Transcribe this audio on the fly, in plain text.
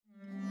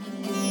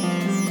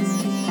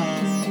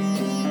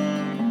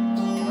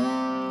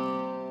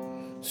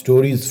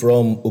Stories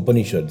from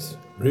Upanishads,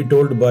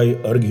 retold by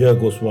Arghya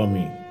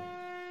Goswami.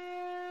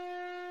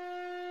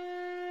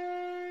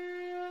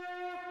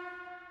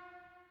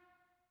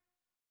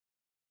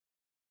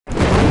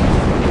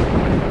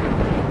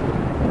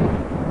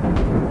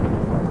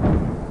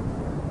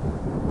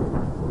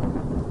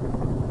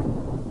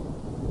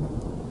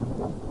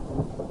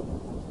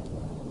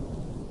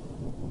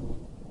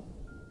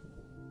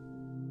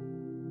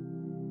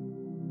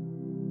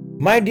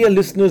 My dear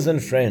listeners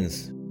and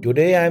friends,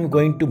 today I am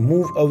going to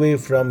move away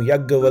from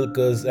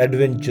Yagnavalkya's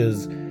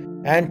adventures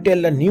and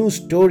tell a new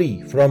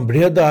story from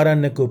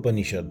Brihaadaaranyaka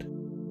Upanishad.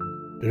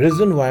 The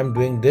reason why I am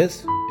doing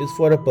this is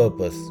for a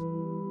purpose.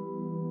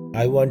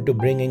 I want to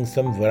bring in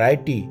some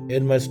variety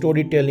in my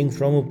storytelling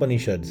from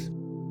Upanishads.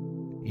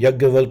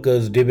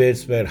 Yagnavalkya's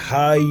debates were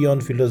high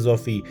on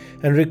philosophy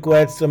and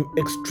required some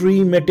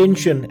extreme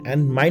attention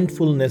and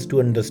mindfulness to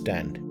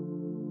understand.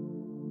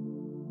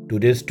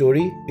 Today's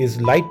story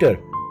is lighter,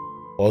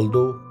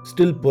 although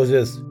still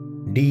possess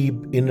deep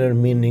inner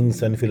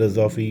meanings and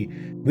philosophy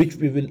which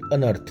we will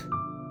unearth.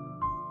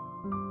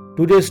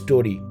 Today's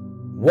story,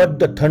 What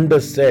the Thunder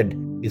Said,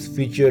 is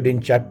featured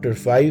in chapter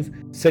 5,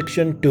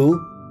 section 2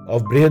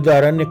 of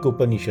Brihaadaaranyaka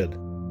Upanishad.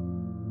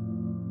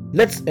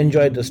 Let's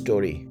enjoy the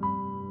story.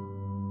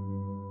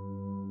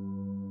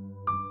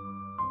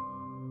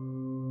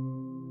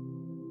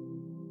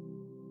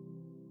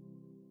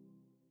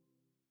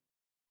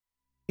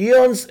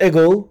 Eons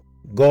ago,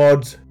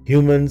 gods,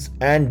 humans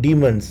and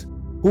demons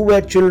who were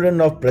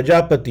children of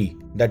Prajaapati,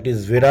 that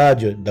is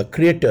Viraj, the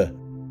creator,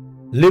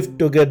 lived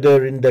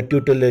together in the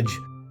tutelage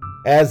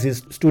as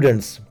his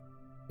students.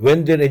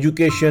 When their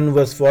education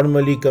was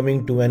formally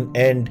coming to an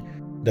end,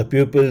 the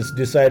pupils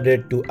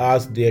decided to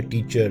ask their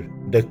teacher,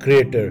 the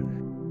creator,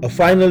 a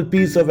final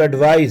piece of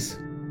advice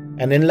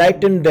and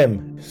enlighten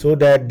them so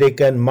that they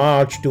can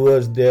march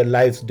towards their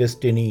life's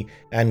destiny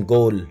and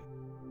goal.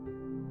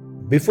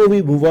 Before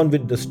we move on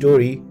with the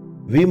story,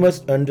 we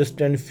must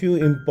understand few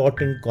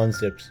important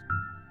concepts.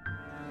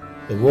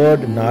 The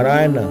word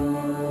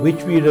Narayana,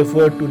 which we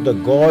refer to the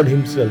God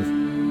himself,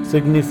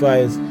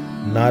 signifies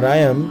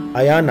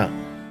Narayam-ayana,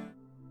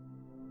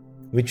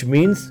 which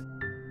means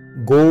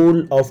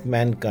goal of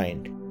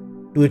mankind.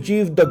 To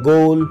achieve the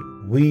goal,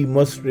 we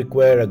must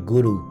require a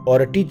guru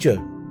or a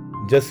teacher.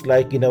 Just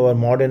like in our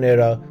modern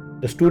era,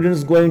 the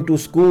students going to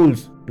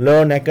schools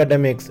learn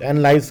academics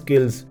and life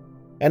skills,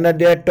 and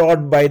they are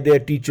taught by their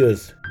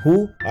teachers,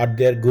 who are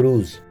their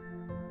gurus.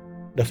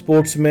 The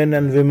sportsmen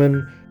and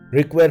women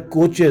require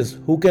coaches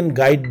who can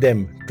guide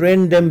them,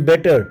 train them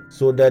better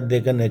so that they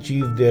can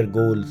achieve their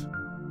goals.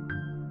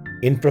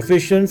 In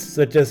professions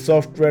such as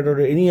software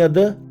or any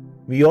other,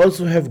 we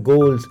also have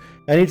goals,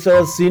 and it's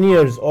our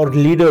seniors or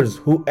leaders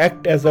who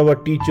act as our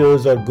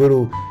teachers or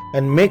guru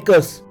and make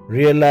us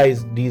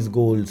realize these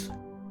goals.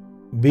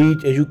 Be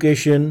it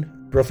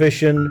education,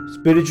 profession,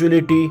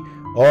 spirituality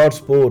or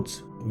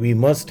sports, we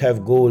must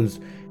have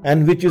goals,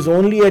 and which is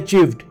only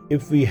achieved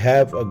if we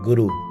have a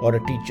guru or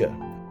a teacher.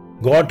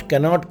 God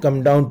cannot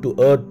come down to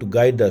earth to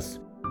guide us.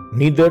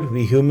 Neither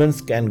we humans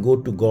can go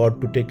to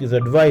God to take his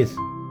advice.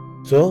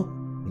 So,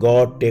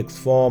 God takes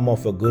form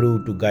of a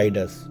guru to guide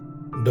us.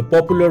 The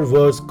popular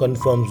verse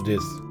confirms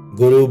this.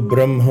 Guru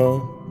Brahma,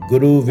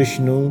 Guru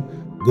Vishnu,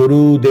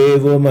 Guru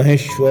Deva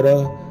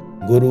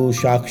Maheshwara, Guru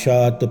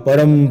Shaakshaath,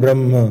 param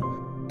Brahma,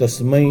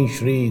 Tasmayi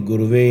Shri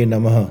Guruvey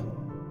Namaha.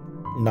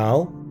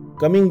 Now,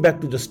 coming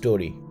back to the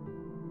story.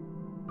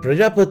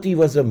 Prajaapati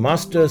was a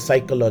master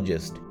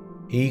psychologist.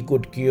 He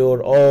could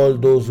cure all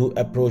those who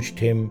approached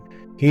him.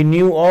 He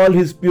knew all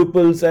his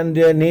pupils and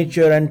their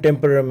nature and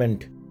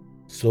temperament.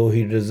 So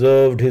he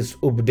reserved his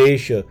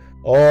upadesha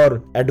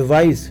or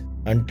advice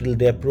until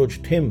they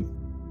approached him.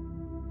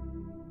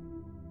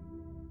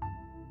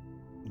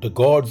 The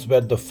gods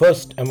were the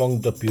first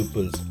among the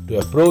pupils to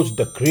approach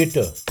the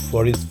creator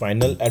for his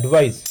final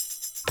advice.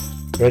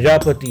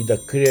 Prajaapati, the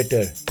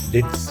creator,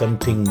 did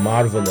something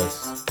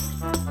marvellous.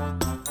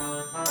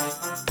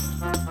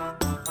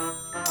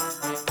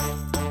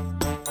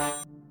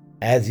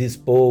 As he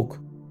spoke,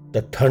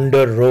 the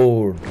thunder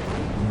roared.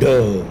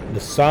 Duh. The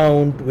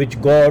sound which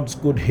gods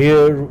could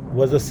hear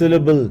was a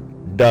syllable,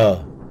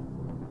 duh.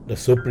 The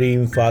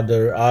Supreme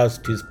Father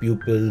asked his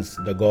pupils,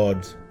 the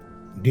gods,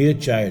 "Dear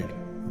child,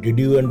 did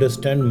you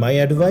understand my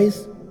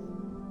advice?"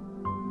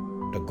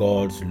 The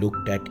gods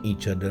looked at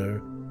each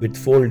other with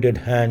folded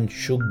hands,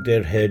 shook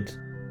their heads,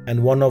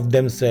 and one of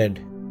them said,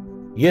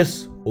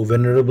 "Yes, O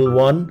Venerable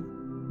One,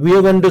 we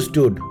have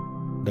understood."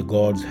 The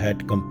gods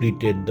had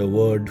completed the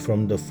word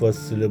from the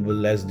first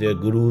syllable as their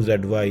guru's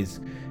advice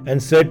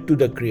and said to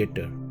the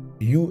creator,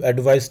 "You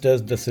advised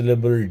us the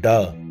syllable da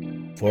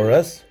for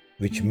us,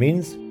 which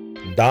means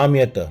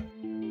Daamyata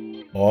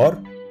or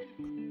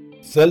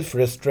self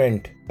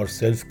restraint or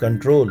self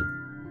control.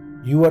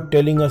 You are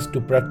telling us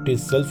to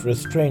practice self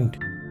restraint."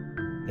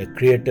 The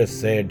creator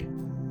said,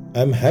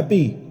 "I am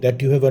happy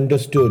that you have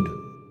understood."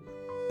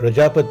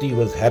 Prajaapati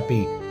was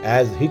happy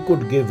as he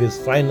could give his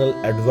final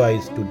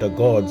advice to the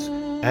gods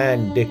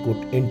and they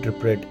could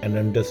interpret and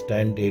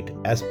understand it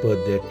as per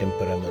their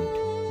temperament.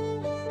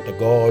 The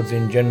gods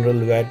in general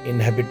were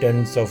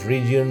inhabitants of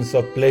regions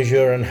of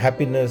pleasure and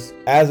happiness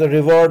as a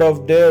reward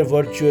of their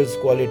virtuous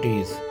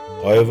qualities.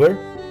 However,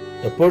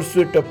 the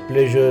pursuit of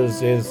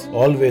pleasures is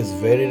always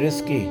very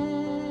risky,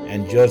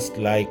 and just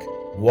like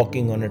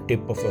walking on a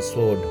tip of a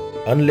sword,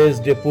 unless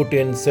they put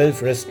in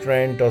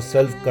self-restraint or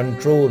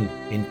self-control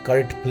in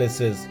correct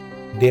places,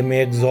 they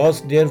may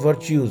exhaust their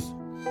virtues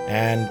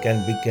and can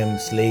become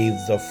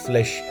slaves of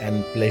flesh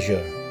and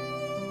pleasure.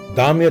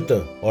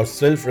 Daamyata or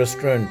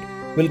self-restraint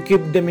will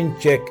keep them in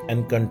check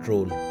and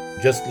control,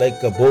 just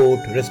like a boat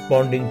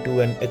responding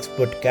to an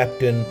expert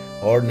captain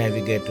or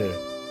navigator.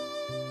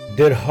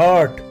 Their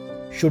heart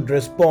should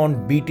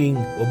respond beating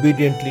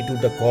obediently to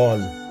the call,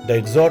 the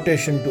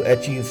exhortation to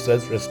achieve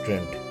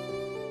self-restraint.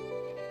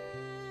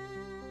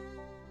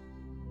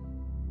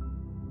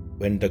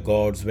 When the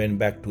gods went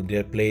back to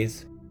their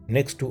place,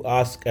 next to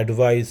ask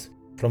advice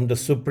from the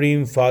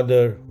Supreme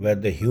Father were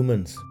the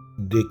humans.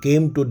 They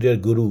came to their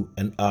Guru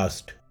and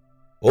asked,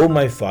 "O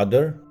my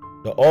Father,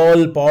 the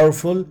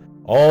all-powerful,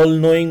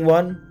 all-knowing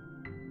one,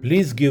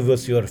 please give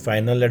us your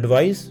final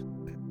advice."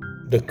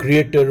 The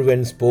Creator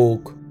when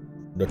spoke,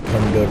 the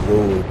thunder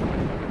roared.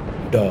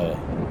 Duh.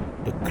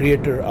 The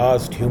Creator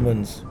asked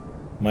humans,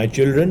 "My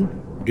children,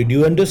 did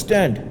you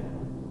understand?"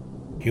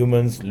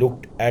 Humans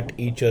looked at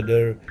each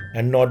other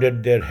and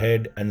nodded their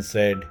head and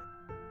said,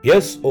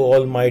 "Yes, O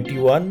Almighty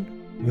One,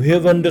 we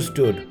have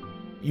understood.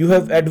 You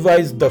have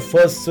advised the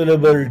first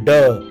syllable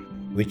da,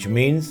 which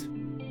means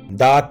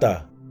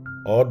data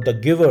or the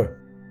giver.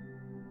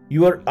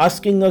 You are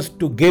asking us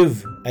to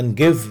give and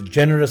give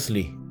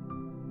generously."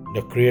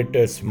 The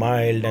Creator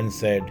smiled and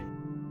said,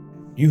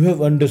 "You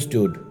have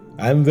understood.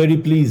 I am very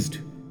pleased."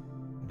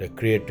 The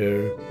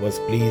Creator was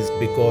pleased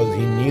because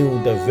he knew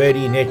the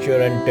very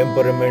nature and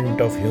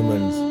temperament of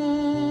humans.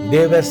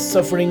 They were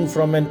suffering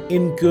from an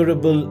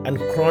incurable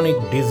and chronic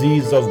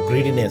disease of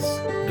greediness.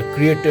 The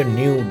Creator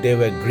knew they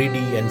were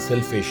greedy and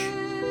selfish.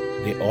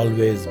 They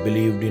always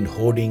believed in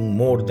hoarding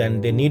more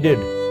than they needed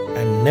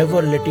and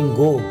never letting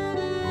go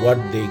what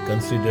they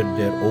considered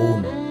their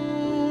own.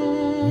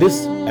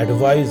 This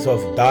advice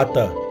of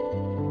data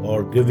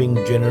or giving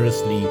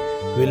generously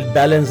will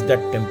balance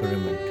that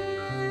temperament.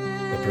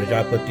 The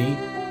Prajaapati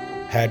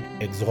had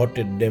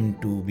exhorted them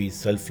to be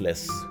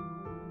selfless.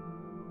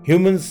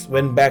 Humans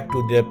went back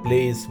to their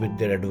place with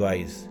their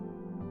advice.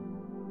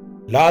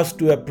 Last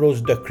to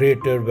approach the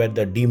Creator were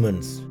the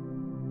demons.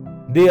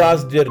 They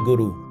asked their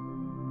Guru,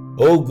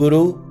 "O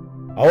Guru,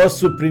 our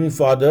Supreme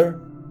Father,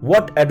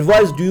 what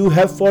advice do you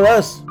have for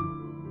us?"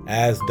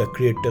 As the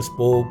Creator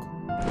spoke,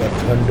 the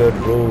thunder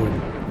roared,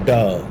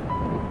 "Duh."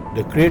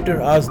 The Creator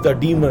asked the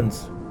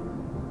demons,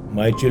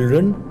 "My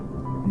children,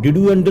 did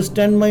you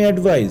understand my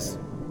advice?"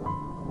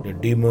 The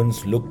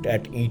demons looked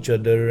at each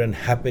other and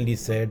happily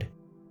said,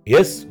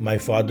 "Yes, my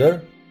Father,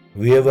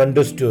 we have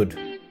understood.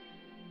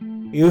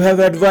 You have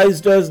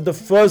advised us the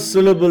first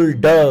syllable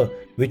da,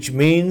 which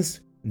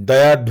means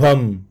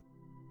dayadhvam,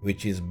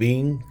 which is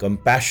being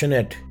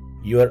compassionate.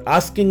 You are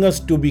asking us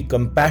to be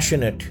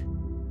compassionate."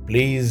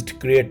 Pleased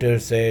Creator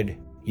said,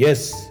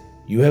 "Yes,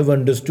 you have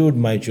understood,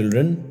 my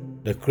children."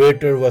 The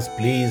Creator was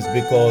pleased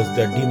because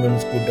the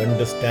demons could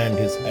understand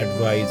his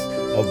advice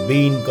of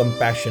being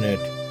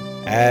compassionate,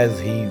 as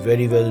he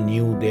very well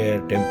knew their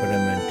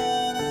temperament.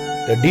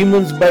 The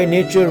demons by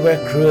nature were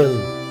cruel,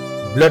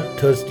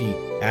 bloodthirsty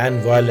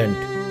and violent.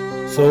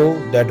 So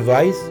the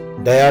advice,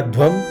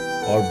 dayadhvam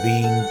or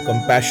being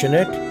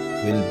compassionate,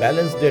 will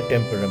balance their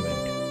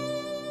temperament.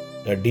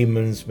 The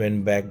demons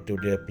went back to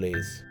their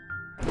place.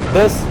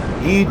 Thus,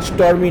 each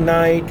stormy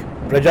night,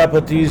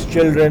 Prajaapati's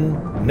children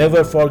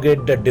never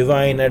forget the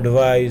divine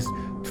advice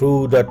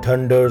through the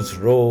thunder's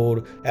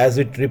roar as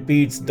it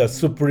repeats the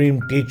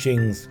supreme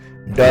teachings,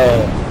 da,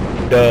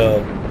 da,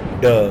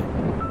 da,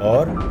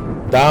 or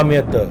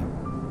Daamyata,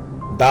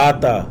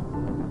 data,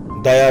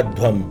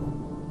 dayadhvam.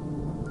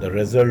 The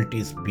result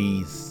is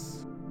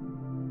peace,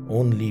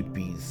 only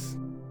peace.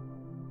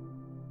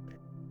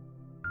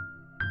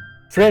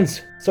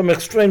 Friends, some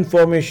extra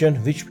information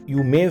which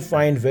you may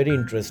find very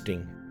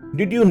interesting.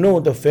 Did you know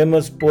the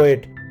famous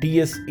poet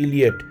T.S.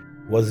 Eliot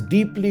was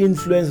deeply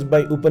influenced by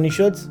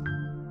Upanishads?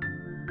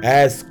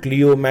 As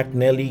Cleo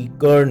McNally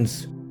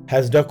Kearns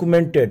has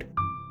documented,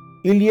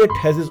 Eliot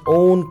has his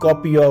own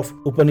copy of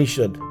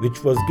Upanishad,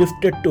 which was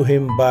gifted to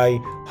him by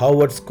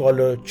Harvard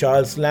scholar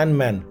Charles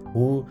Landman,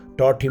 who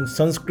taught him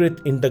Sanskrit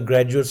in the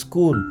graduate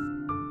school.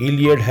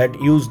 Eliot had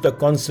used the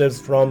concepts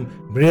from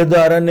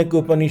Brihaadaaranyaka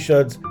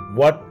Upanishads,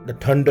 what the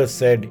thunder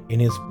said in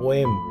his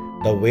poem,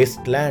 The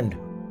Wasteland.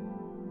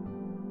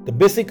 The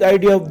basic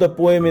idea of the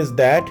poem is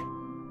that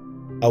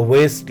a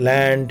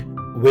wasteland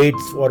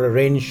waits for a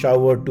rain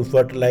shower to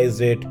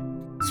fertilize it.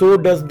 So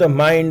does the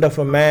mind of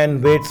a man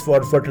waits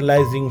for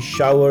fertilizing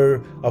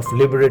shower of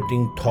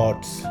liberating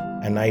thoughts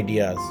and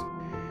ideas.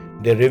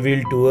 They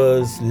reveal to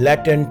us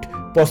latent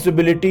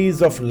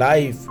possibilities of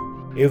life.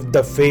 If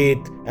the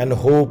faith and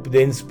hope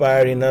they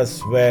inspire in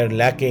us were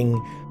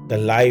lacking, the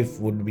life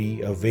would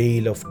be a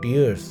vale of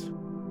tears.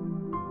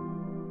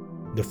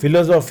 The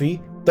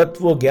philosophy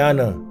Tattva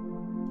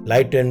Jnana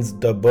lightens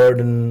the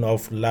burden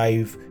of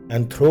life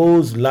and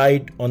throws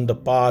light on the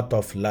path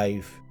of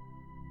life.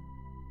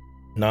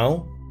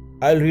 Now,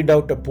 I'll read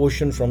out a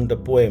portion from the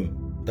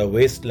poem The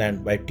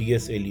Wasteland by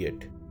T.S.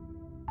 Eliot.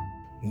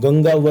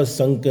 Ganga was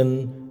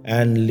sunken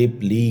and lip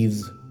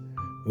leaves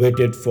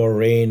waited for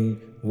rain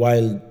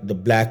while the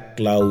black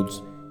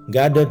clouds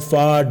gathered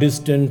far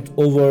distant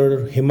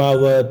over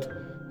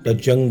Himavat. The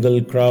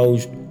jungle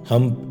crouched,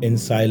 hump in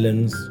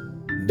silence.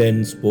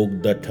 Then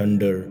spoke the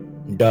thunder,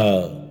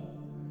 Da.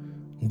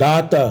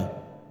 Data,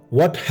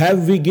 what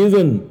have we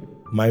given,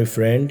 my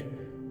friend?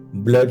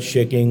 Blood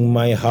shaking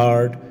my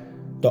heart,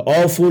 the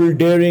awful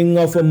daring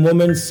of a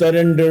moment's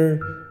surrender,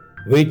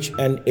 which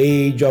an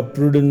age of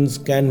prudence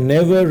can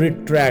never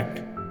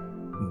retract.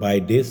 By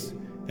this,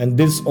 and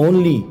this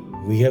only,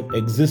 we have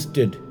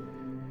existed,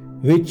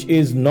 which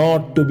is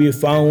not to be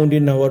found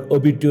in our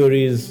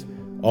obituaries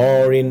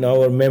or in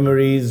our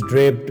memories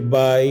draped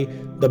by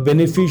the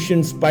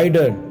beneficent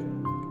spider,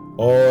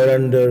 or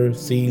under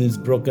seals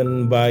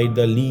broken by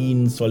the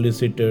lean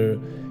solicitor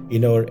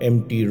in our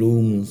empty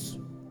rooms.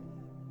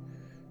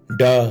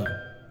 Da,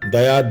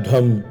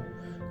 Dayadham,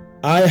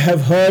 I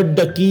have heard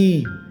the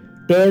key.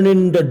 Turn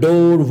in the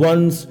door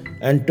once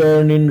and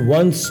turn in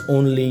once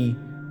only.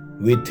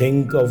 We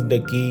think of the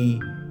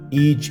key,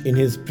 each in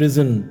his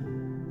prison.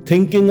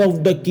 Thinking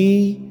of the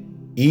key,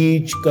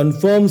 each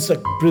confirms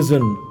a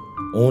prison.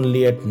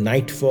 Only at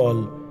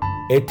nightfall,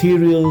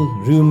 ethereal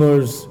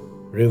rumors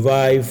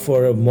revive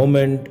for a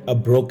moment a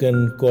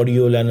broken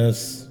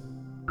Coriolanus.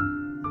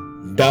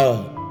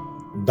 Da,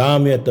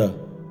 Daamyata,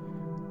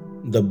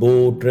 the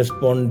boat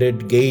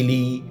responded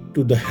gaily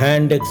to the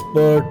hand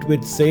expert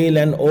with sail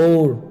and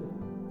oar.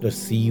 The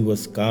sea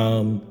was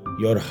calm.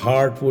 Your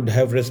heart would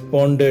have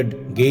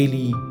responded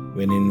gaily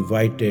when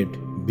invited,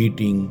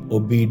 beating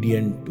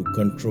obedient to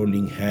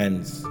controlling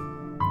hands.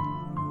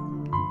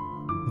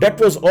 That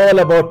was all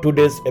about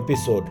today's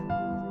episode.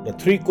 The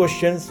 3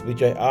 questions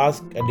which I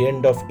ask at the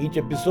end of each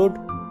episode.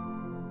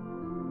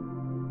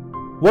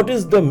 What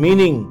is the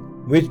meaning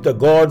which the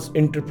gods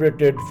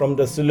interpreted from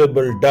the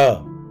syllable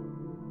Da?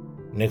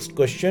 Next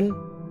question.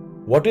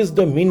 What is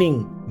the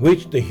meaning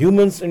which the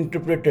humans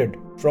interpreted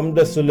from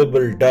the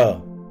syllable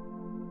Da?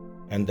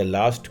 And the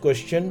last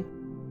question.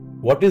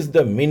 What is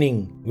the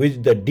meaning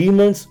which the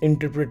demons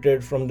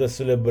interpreted from the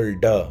syllable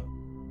Da?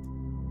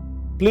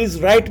 Please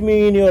write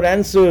me in your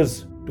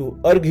answers to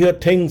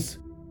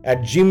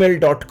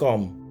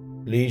arghyathings@gmail.com.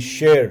 Please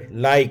share,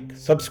 like,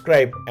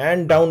 subscribe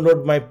and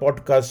download my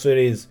podcast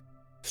series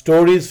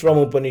Stories from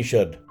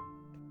Upanishad.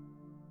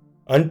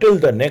 Until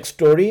the next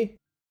story,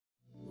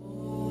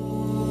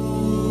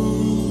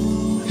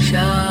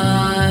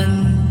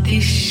 Shanti,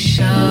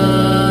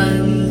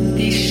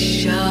 Shanti,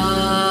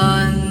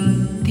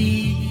 Shanti.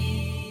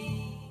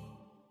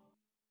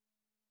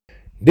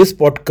 this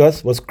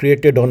podcast was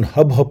created on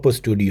Hubhopper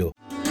Studio.